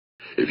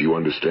If you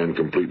understand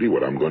completely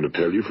what I'm going to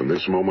tell you from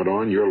this moment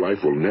on, your life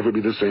will never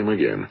be the same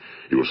again.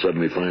 You will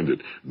suddenly find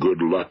that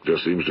good luck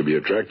just seems to be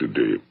attracted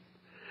to you.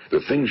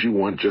 The things you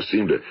want just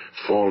seem to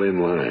fall in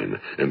line,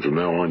 and from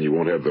now on you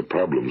won't have the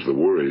problems, the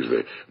worries,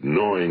 the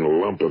gnawing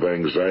lump of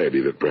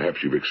anxiety that perhaps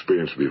you've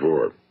experienced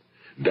before.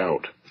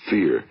 Doubt,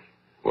 fear,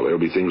 well, they'll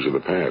be things of the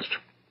past.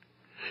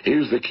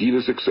 Here's the key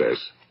to success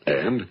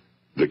and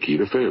the key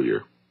to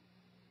failure.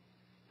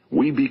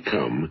 We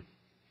become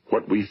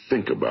what we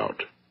think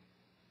about.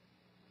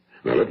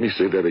 Now let me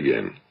say that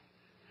again.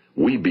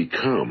 We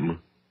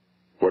become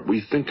what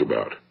we think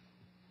about.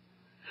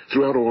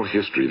 Throughout all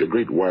history, the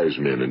great wise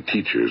men and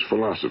teachers,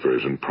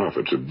 philosophers and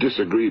prophets have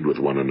disagreed with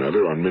one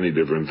another on many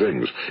different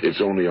things. It's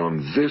only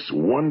on this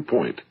one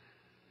point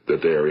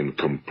that they are in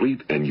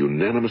complete and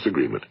unanimous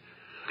agreement.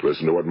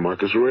 Listen to what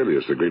Marcus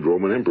Aurelius, the great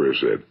Roman emperor,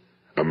 said.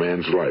 A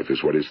man's life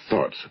is what his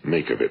thoughts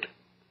make of it.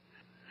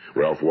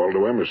 Ralph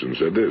Waldo Emerson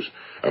said this,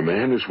 a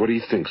man is what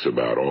he thinks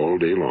about all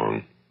day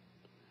long.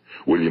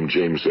 William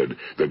James said,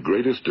 the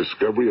greatest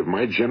discovery of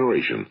my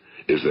generation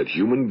is that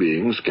human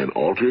beings can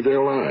alter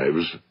their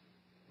lives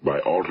by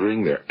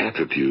altering their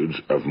attitudes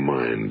of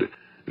mind.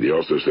 And he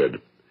also said,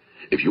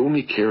 if you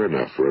only care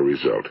enough for a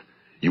result,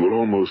 you will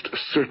almost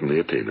certainly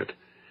attain it.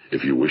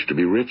 If you wish to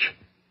be rich,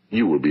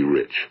 you will be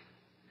rich.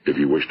 If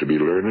you wish to be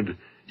learned,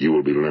 you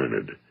will be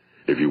learned.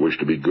 If you wish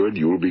to be good,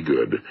 you will be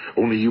good.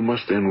 Only you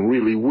must then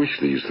really wish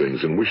these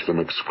things, and wish them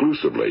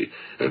exclusively,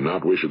 and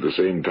not wish at the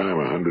same time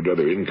 100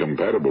 other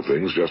incompatible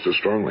things just as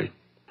strongly.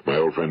 My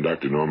old friend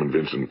Dr. Norman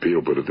Vincent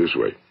Peale put it this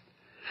way.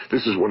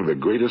 This is one of the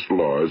greatest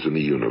laws in the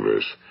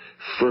universe.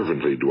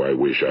 Fervently do I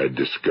wish I had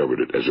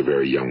discovered it as a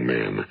very young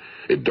man.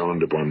 It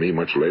dawned upon me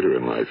much later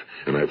in life,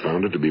 and I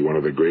found it to be one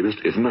of the greatest,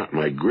 if not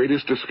my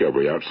greatest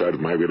discovery outside of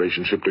my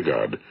relationship to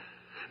God.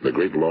 The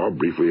great law,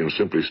 briefly and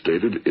simply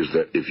stated, is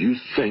that if you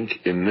think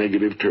in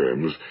negative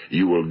terms,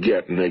 you will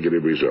get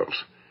negative results.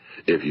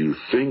 If you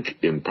think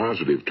in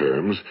positive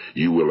terms,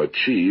 you will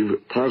achieve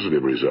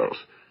positive results.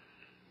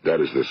 That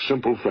is the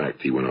simple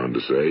fact, he went on to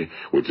say,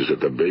 which is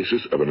at the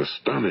basis of an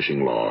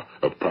astonishing law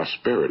of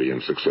prosperity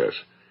and success.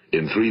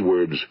 In 3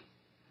 words,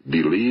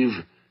 believe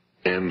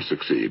and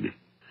succeed.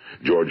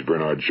 George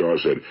Bernard Shaw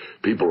said,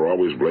 people are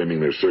always blaming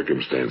their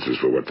circumstances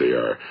for what they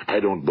are. I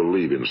don't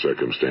believe in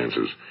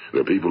circumstances.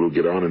 The people who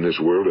get on in this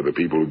world are the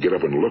people who get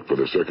up and look for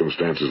the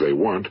circumstances they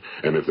want,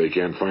 and if they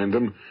can't find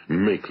them,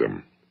 make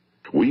them.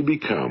 We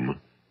become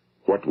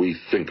what we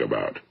think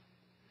about.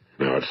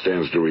 Now, it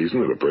stands to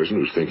reason that a person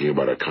who's thinking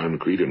about a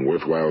concrete and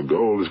worthwhile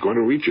goal is going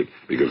to reach it,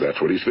 because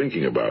that's what he's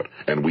thinking about,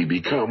 and we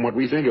become what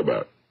we think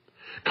about.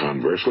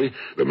 Conversely,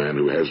 the man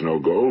who has no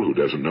goal, who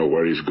doesn't know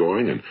where he's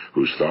going, and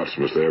whose thoughts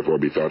must therefore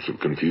be thoughts of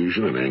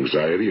confusion and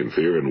anxiety and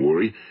fear and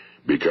worry,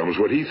 becomes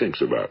what he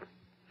thinks about.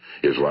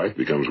 His life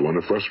becomes one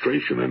of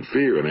frustration and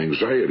fear and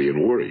anxiety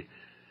and worry.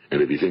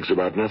 And if he thinks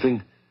about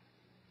nothing,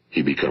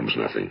 he becomes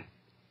nothing.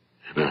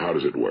 Now, how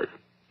does it work?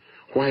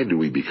 Why do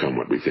we become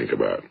what we think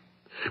about?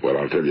 Well,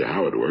 I'll tell you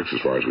how it works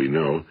as far as we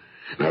know.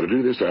 Now, to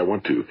do this, I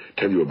want to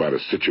tell you about a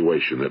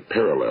situation that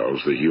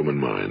parallels the human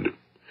mind.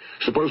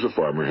 Suppose a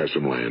farmer has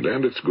some land,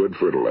 and it's good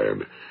fertile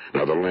land.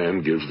 Now, the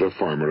land gives the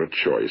farmer a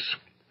choice.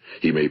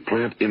 He may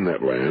plant in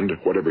that land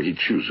whatever he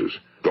chooses.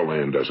 The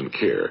land doesn't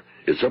care.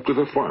 It's up to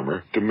the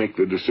farmer to make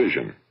the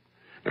decision.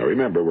 Now,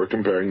 remember, we're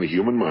comparing the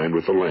human mind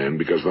with the land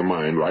because the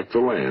mind, like the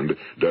land,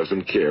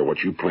 doesn't care what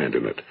you plant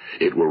in it.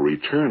 It will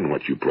return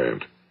what you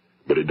plant,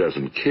 but it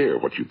doesn't care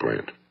what you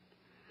plant.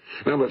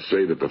 Now, let's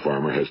say that the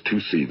farmer has 2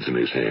 seeds in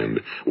his hand.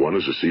 One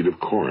is a seed of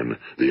corn.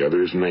 The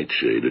other is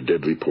nightshade, a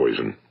deadly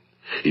poison.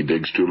 He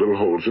digs 2 little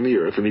holes in the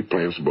earth, and he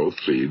plants both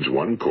seeds,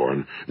 one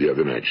corn, the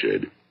other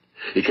nightshade.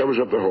 He covers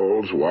up the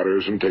holes,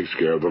 waters, and takes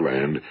care of the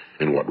land,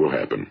 and what will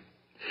happen?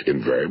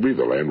 Invariably,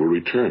 the land will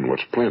return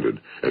what's planted.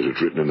 As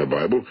it's written in the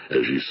Bible,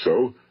 as ye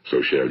sow,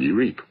 so shall ye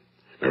reap.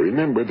 Now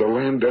remember, the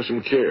land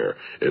doesn't care.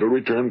 It'll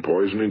return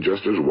poison in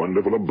just as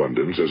wonderful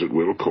abundance as it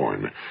will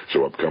corn.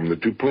 So up come the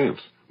 2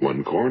 plants,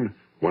 one corn,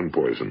 one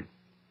poison.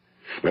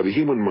 Now, the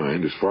human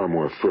mind is far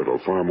more fertile,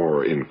 far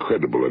more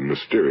incredible and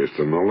mysterious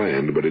than the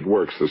land, but it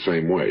works the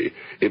same way.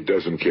 It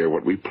doesn't care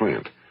what we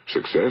plant.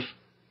 Success,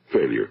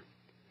 failure.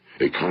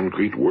 A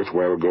concrete,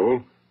 worthwhile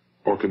goal,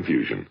 or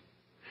confusion.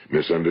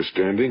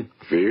 Misunderstanding,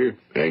 fear,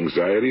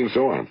 anxiety, and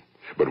so on.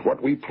 But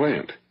what we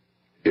plant,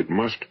 it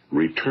must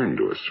return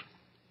to us.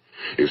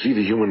 You see,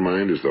 the human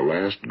mind is the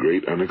last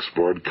great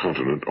unexplored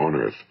continent on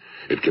Earth.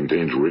 It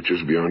contains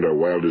riches beyond our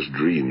wildest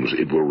dreams.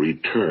 It will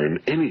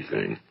return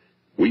anything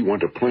we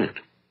want to plant.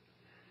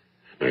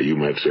 Now, you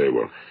might say,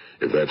 well,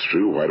 if that's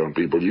true, why don't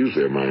people use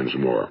their minds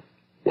more?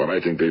 Well,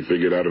 I think they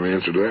figured out an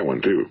answer to that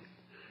one, too.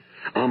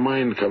 Our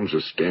mind comes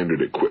as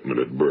standard equipment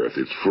at birth.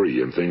 It's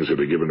free, and things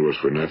that are given to us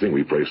for nothing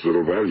we place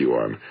little value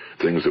on.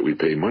 Things that we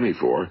pay money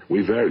for,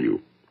 we value.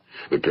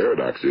 The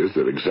paradox is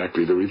that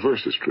exactly the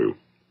reverse is true.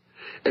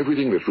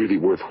 Everything that's really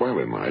worthwhile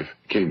in life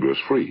came to us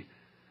free.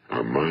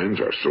 Our minds,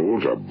 our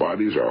souls, our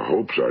bodies, our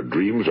hopes, our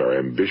dreams, our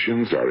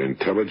ambitions, our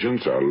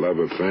intelligence, our love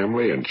of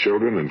family and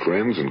children and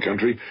friends and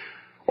country,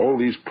 all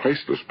these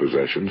priceless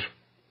possessions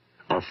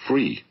are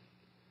free.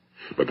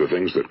 But the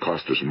things that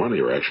cost us money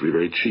are actually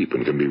very cheap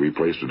and can be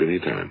replaced at any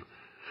time.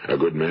 A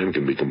good man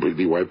can be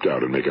completely wiped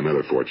out and make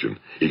another fortune.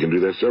 He can do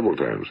that several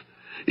times.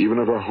 Even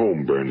if our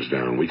home burns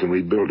down, we can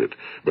rebuild it.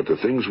 But the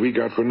things we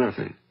got for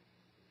nothing,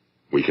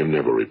 we can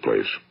never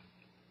replace.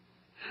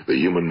 The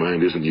human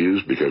mind isn't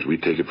used because we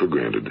take it for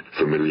granted.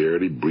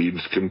 Familiarity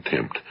breeds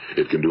contempt.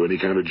 It can do any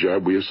kind of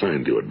job we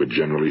assign to it, but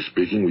generally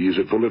speaking, we use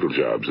it for little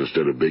jobs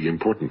instead of big,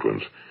 important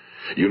ones.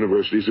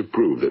 Universities have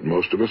proved that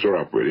most of us are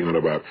operating on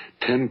about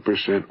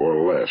 10%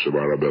 or less of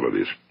our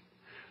abilities.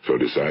 So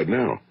decide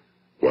now,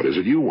 what is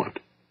it you want?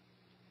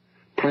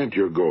 Plant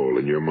your goal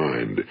in your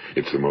mind.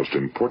 It's the most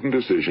important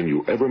decision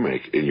you'll ever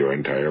make in your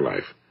entire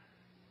life.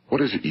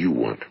 What is it you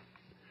want?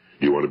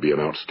 Do you want to be an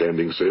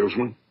outstanding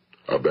salesman?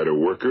 A better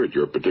worker at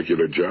your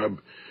particular job?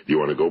 Do you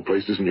want to go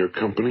places in your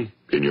company?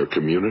 In your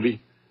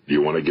community? Do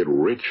you want to get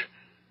rich?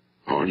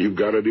 All you've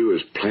got to do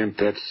is plant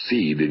that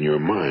seed in your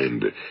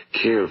mind,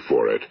 care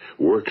for it,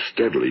 work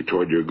steadily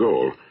toward your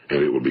goal,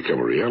 and it will become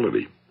a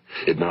reality.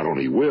 It not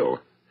only will,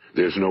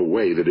 there's no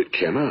way that it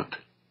cannot.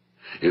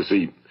 You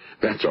see,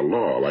 that's a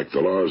law, like the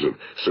laws of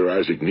Sir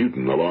Isaac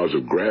Newton, the laws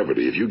of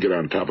gravity. If you get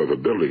on top of a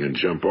building and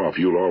jump off,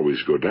 you'll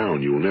always go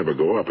down. You'll never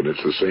go up, and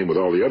it's the same with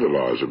all the other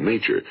laws of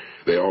nature.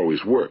 They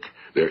always work.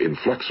 They're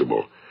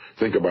inflexible.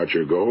 Think about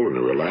your goal in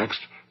a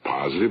relaxed,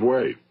 positive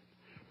way.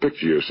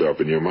 Picture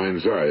yourself in your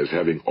mind's eye as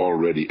having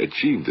already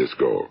achieved this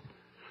goal.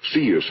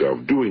 See yourself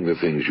doing the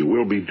things you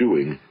will be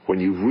doing when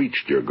you've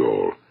reached your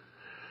goal.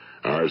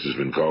 Ours has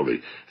been called the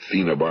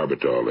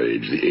phenobarbital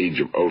age, the age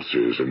of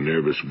ulcers and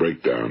nervous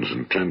breakdowns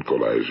and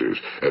tranquilizers.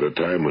 At a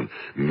time when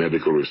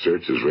medical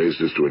research has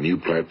raised us to a new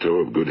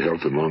plateau of good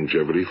health and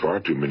longevity, far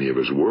too many of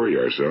us worry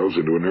ourselves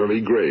into an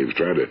early grave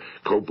trying to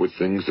cope with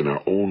things in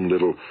our own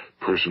little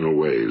personal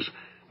ways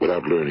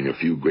without learning a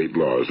few great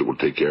laws that will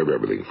take care of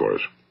everything for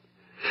us.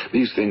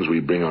 These things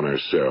we bring on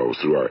ourselves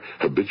through our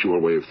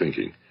habitual way of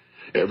thinking.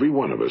 Every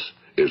one of us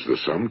is the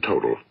sum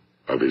total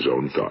of his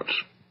own thoughts.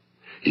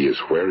 He is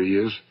where he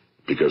is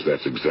because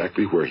that's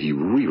exactly where he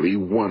really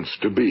wants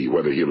to be,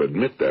 whether he'll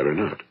admit that or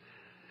not.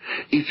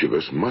 Each of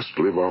us must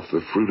live off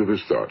the fruit of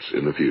his thoughts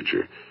in the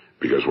future,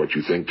 because what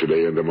you think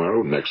today and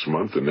tomorrow, next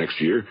month and next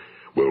year,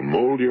 will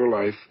mold your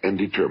life and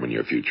determine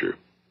your future.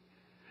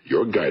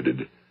 You're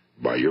guided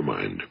by your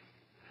mind.